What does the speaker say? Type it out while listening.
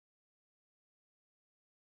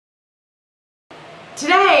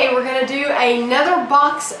Today we're going to do another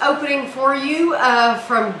box opening for you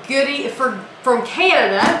from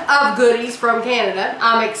Canada, of goodies from Canada.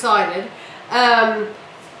 I'm excited.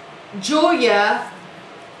 Julia,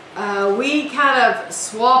 we kind of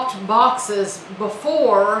swapped boxes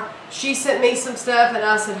before. She sent me some stuff and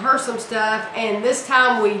I sent her some stuff, and this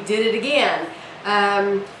time we did it again.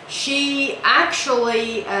 She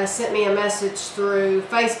actually sent me a message through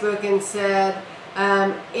Facebook and said,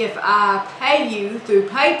 if I pay you through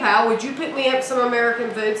PayPal, would you pick me up some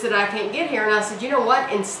American foods that I can't get here? And I said, you know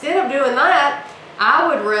what, instead of doing that, I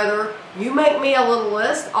would rather you make me a little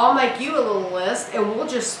list, I'll make you a little list, and we'll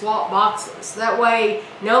just swap boxes. That way,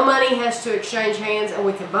 no money has to exchange hands, and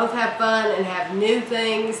we can both have fun and have new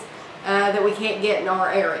things that we can't get in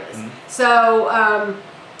our areas. So,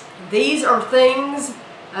 these are things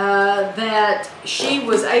that she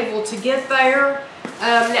was able to get there.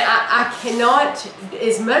 Now, I cannot,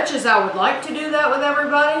 as much as I would like to do that with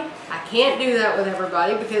everybody, I can't do that with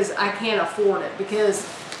everybody because I can't afford it. Because,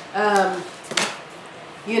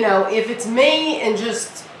 you know, if it's me and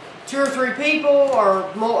just 2 or 3 people or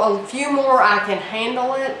more, a few more, I can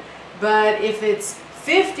handle it. But if it's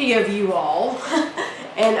 50 of you all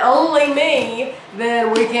and only me,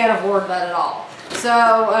 then we can't afford that at all.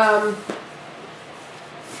 So,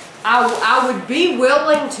 I would be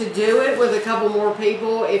willing to do it with a couple more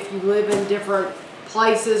people if you live in different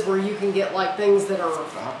places where you can get like things that are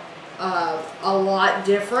a lot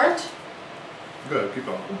different. Good, keep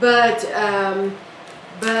on. But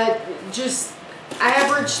just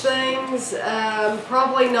average things,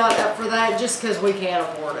 probably not up for that just because we can't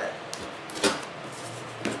afford it.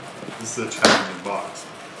 This is a challenging box.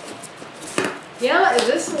 Yeah,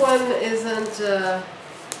 this one isn't...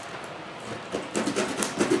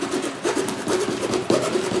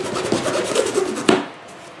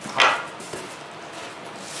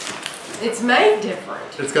 It's made different.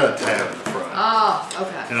 It's got a tab in the front. Oh,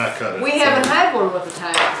 okay. And I cut it. We haven't had one with a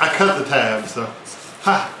tab. I cut the tab, so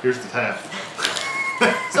here's the tab.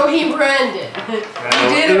 So he ruined it. He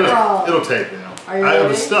did it wrong. It'll tape now. Are you ready? It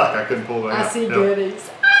was stuck. I couldn't pull it out. I see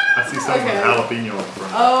goodies. I see something with jalapeno in the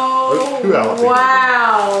front. Oh, 2 jalapenos.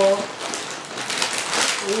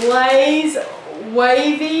 Wow. Lay's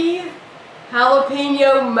wavy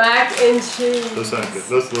jalapeno mac and cheese. Those sound good.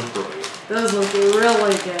 Those look great. Those look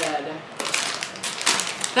really good.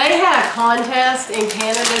 They had a contest in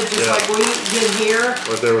Canada, just like we did here.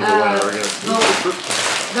 But there was a winner again.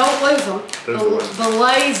 Don't lose them. The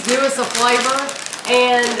Lay's do us a flavor,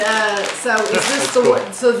 and so is this the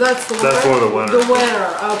one? So that's the winner. That's one of the winners. The winner.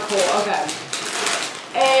 Oh, cool. Okay.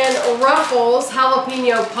 And Ruffles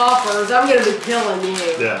jalapeno poppers. I'm gonna be killing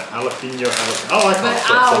you. Yeah, jalapeno. I like but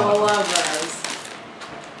I will love those.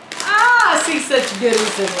 Ah, I see such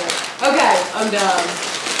goodies in here. Okay, I'm done.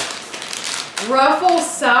 Ruffles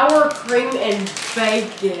sour cream and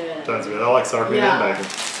bacon. Sounds good. I like sour cream and bacon.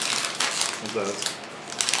 What's that?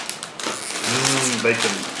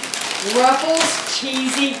 Bacon. Ruffles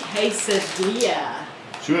cheesy quesadilla.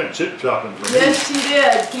 She went chip shopping for me. Yes, she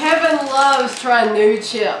did. Kevin loves trying new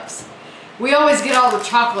chips. We always get all the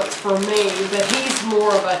chocolates for me, but he's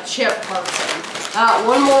more of a chip person.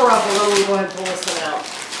 One more Ruffles. I'm going to go ahead and pull this one out.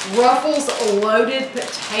 Ruffles loaded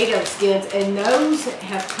potato skins, and those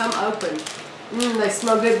have come open. They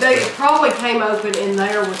smell good. They probably came open in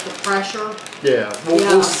there with the pressure. Yeah, we'll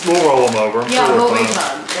roll them over. Yeah, they'll be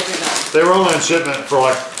done. They'll be done. They were only on shipment for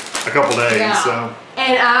like a couple days, so.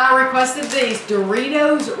 And I requested these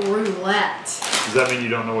Doritos Roulette. Does that mean you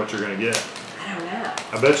don't know what you're going to get? I don't know.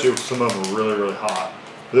 I bet you some of them are really, really hot.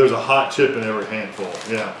 There's a hot chip in every handful,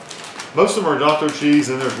 yeah. Most of them are Dr. Cheese,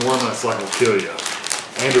 and there's one that's like will kill you.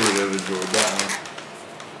 Andrew would have enjoyed that one.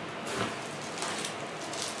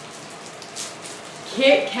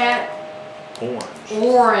 Kit Kat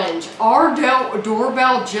Orange. Our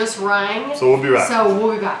doorbell just rang. So we'll be right. So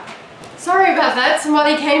we'll be back. Sorry about that.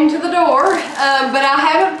 Somebody came to the door, but I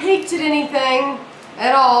haven't peeked at anything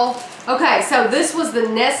at all. Okay, so this was the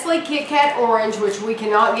Nestle Kit Kat Orange, which we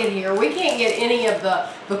cannot get here. We can't get any of the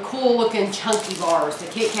cool looking chunky bars, the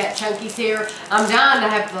Kit Kat Chunkies here. I'm dying to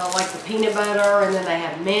have the peanut butter, and then they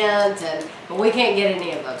have mint, but we can't get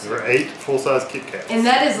any of those. There are 8 full-size Kit Kats. And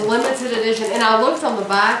that is limited edition. And I looked on the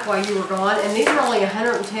back while you were gone, and these are only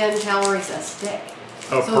 110 calories a stick.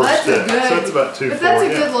 Oh, so that's stick. a good. So that's about 240. But that's a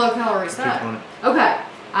good low-calorie snack. 220. Okay,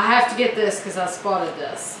 I have to get this because I spotted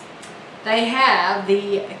this. They have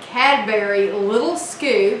the Cadbury Little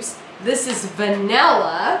Scoops. This is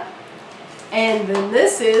vanilla. And then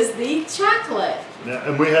this is the chocolate. Yeah,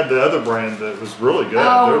 and we had the other brand that was really good.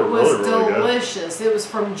 Oh, they were it was really, really delicious. good. It was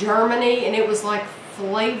from Germany, and it was like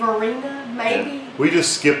Flavorina, maybe. Yeah. We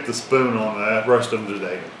just skipped the spoon on that, rushed them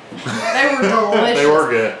today. They were delicious. They were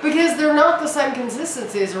good. Because they're not the same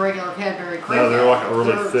consistency as a regular Cadbury cream. No, they're like a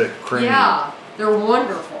really thick, creamy. Yeah, they're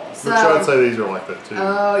wonderful. So, which I'd say these are like that too.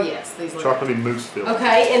 Oh yes, these look chocolatey mousse filled.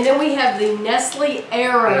 Okay, and then we have the Nestle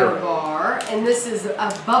Aero bar, and this is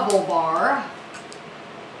a bubble bar.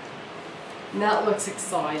 And that looks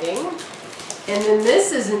exciting. And then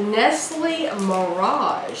this is Nestle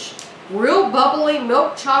Mirage, real bubbly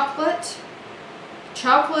milk chocolate,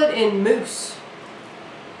 chocolate and mousse.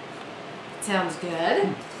 Sounds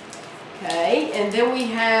good. Okay, and then we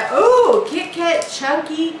have Kit Kat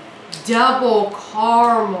Chunky Double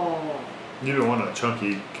Caramel. You don't want a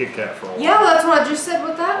chunky Kit Kat for a while. Yeah, that's what I just said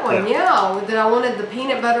with that one. Yeah, that I wanted the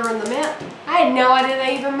peanut butter and the mint. I had no idea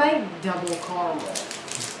they even made double caramel.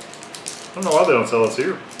 I don't know why they don't sell this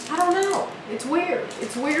here. I don't know. It's weird.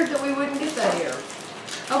 It's weird that we wouldn't get that here.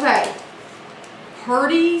 Okay.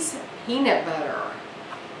 Purdy's peanut butter.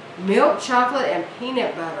 Milk chocolate and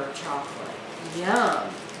peanut butter chocolate. Yum.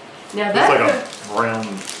 Now that's it's like a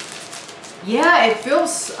brown. Yeah, it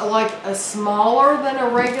feels like a smaller than a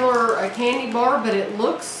regular candy bar, but it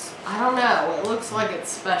looks, I don't know, it looks like it's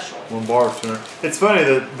special. One bar center. It's funny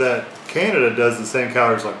that Canada does the same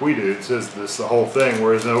calories like we do. It says this the whole thing,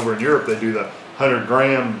 whereas over in Europe they do the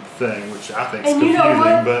 100-gram thing, which I think is confusing. And you know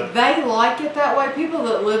what? But they like it that way. People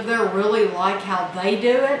that live there really like how they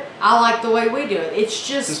do it. I like the way we do it. It's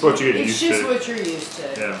just what you get used to. It's just what you're used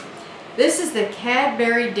to. Yeah. This is the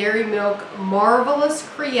Cadbury Dairy Milk Marvellous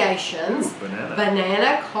Creations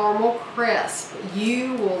Banana Caramel Crisp.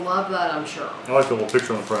 You will love that, I'm sure. I like the little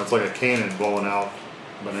picture on the front. It's like a cannon blowing out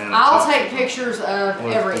banana. I'll take pictures of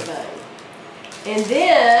everything. And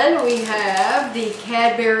then we have the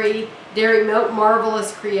Cadbury Dairy Milk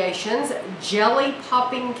Marvellous Creations Jelly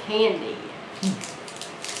Popping Candy.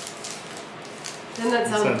 Doesn't that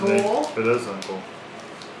sound cool? It does sound cool.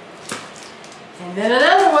 And then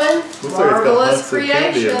another one, looks Marvellous like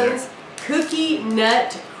Creations Cookie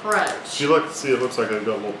Nut Crunch. You look, see, it looks like they've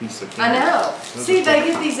got a little piece of candy. I know. See, they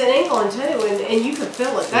get these in England too, and you can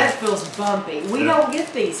feel it. That feels bumpy. We don't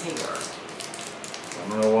get these here. I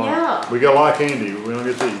don't know why. Yeah. We got a lot of candy, but we don't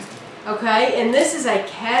get these. Okay, and this is a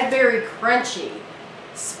Cadbury Crunchie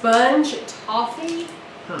Sponge Toffee.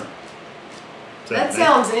 Huh. That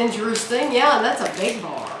sounds interesting. Yeah, and that's a big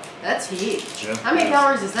bar. That's huge. Yeah, how many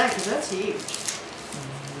calories is that? Because that's huge.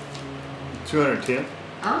 210.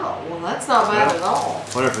 Oh, well that's not bad at all.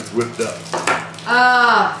 I wonder if it's whipped up.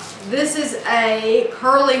 This is a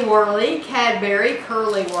Curly Wurly, Cadbury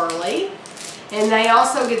Curly Wurly. And they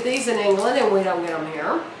also get these in England and we don't get them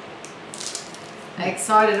here.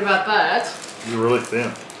 Excited about that. You're really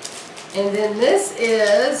thin. And then this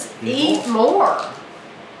is Eat More.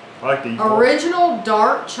 I like to eat more. Original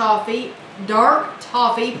Dark Toffee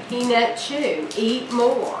Peanut Chew. Eat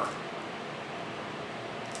More.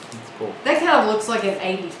 That's cool. That kind of looks like an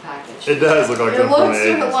 80s package. It does look like it something looks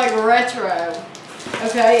from the 80s. like retro.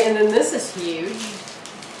 Okay, and then this is huge.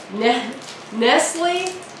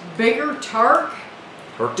 Nestle Bigger Turk.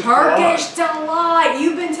 Turkish Delight.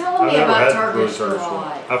 You've been telling me about Turkish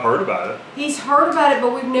Delight. I've heard about it. He's heard about it,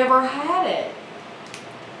 but we've never had it.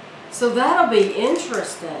 So that'll be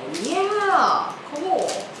interesting. Yeah, cool.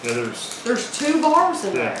 Yeah, there's 2 bars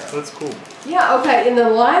in there. Yeah, that's cool. Yeah, okay, and the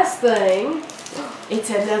last thing, it's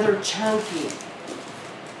another chunky.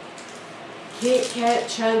 Kit Kat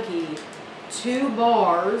Chunky, 2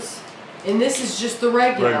 bars. And this is just the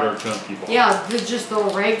regular chunky bar. Yeah, just the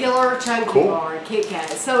regular chunky bar, Kit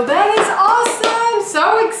Kat. So that is awesome.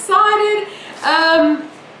 So excited.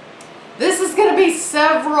 This is going to be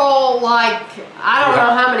several, like, I don't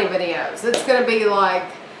know how many videos. It's going to be like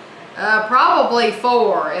probably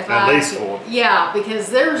 4. At least 4. Yeah,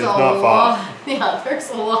 because there's a lot. Yeah,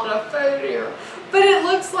 there's a lot of food here. But it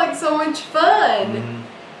looks like so much fun. Mm-hmm.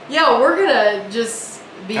 Yeah, we're going to just...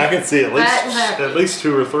 I can see at least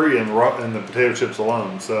 2 or 3 in the potato chips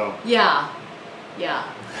alone. So yeah.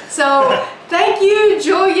 So thank you,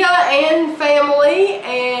 Julia and family,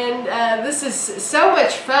 and this is so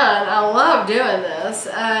much fun. I love doing this,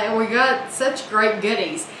 and we got such great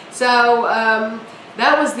goodies. So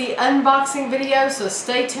that was the unboxing video. So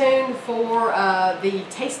stay tuned for the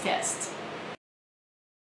taste test.